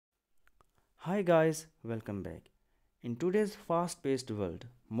Hi guys, welcome back. In today's fast paced world,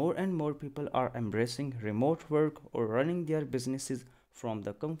 more and more people are embracing remote work or running their businesses from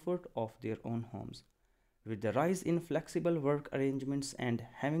the comfort of their own homes. With the rise in flexible work arrangements and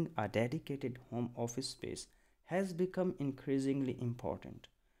having a dedicated home office space has become increasingly important.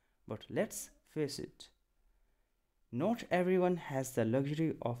 But let's face it, not everyone has the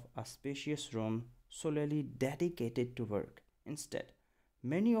luxury of a spacious room solely dedicated to work. Instead,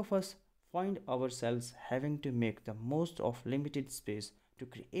 many of us find ourselves having to make the most of limited space to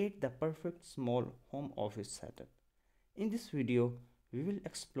create the perfect small home office setup. In this video, we will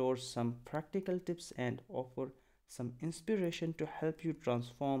explore some practical tips and offer some inspiration to help you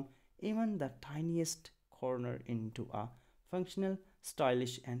transform even the tiniest corner into a functional,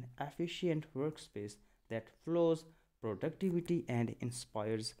 stylish, and efficient workspace that flows productivity and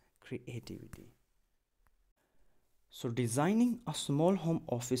inspires creativity. So, designing a small home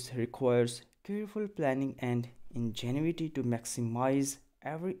office requires careful planning and ingenuity to maximize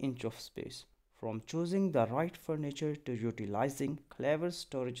every inch of space. From choosing the right furniture to utilizing clever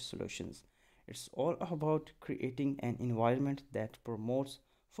storage solutions, it's all about creating an environment that promotes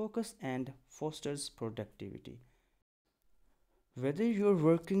focus and fosters productivity. Whether you're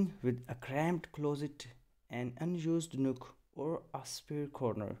working with a cramped closet, an unused nook, or a spare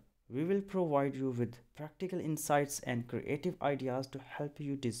corner, we will provide you with practical insights and creative ideas to help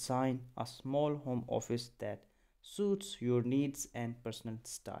you design a small home office that suits your needs and personal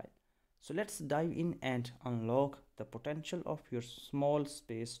style. So let's dive in and unlock the potential of your small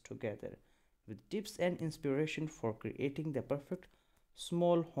space together with tips and inspiration for creating the perfect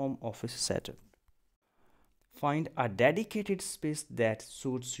small home office setup. Find a dedicated space that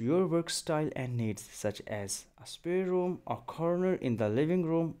suits your work style and needs, such as a spare room, a corner in the living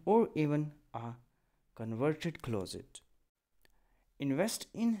room, or even a converted closet. Invest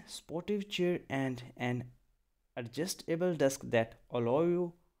in sportive chair and an adjustable desk that allow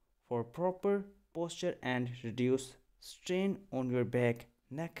you for proper posture and reduce strain on your back,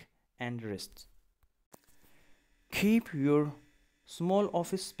 neck, and wrists. Keep your small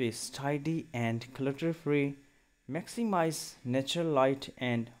office space tidy and clutter free. Maximize natural light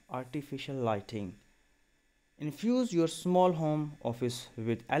and artificial lighting. Infuse your small home office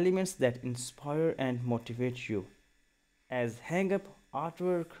with elements that inspire and motivate you, as hang up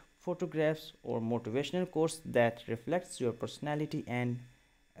artwork, photographs, or motivational quotes that reflects your personality and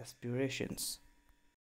aspirations.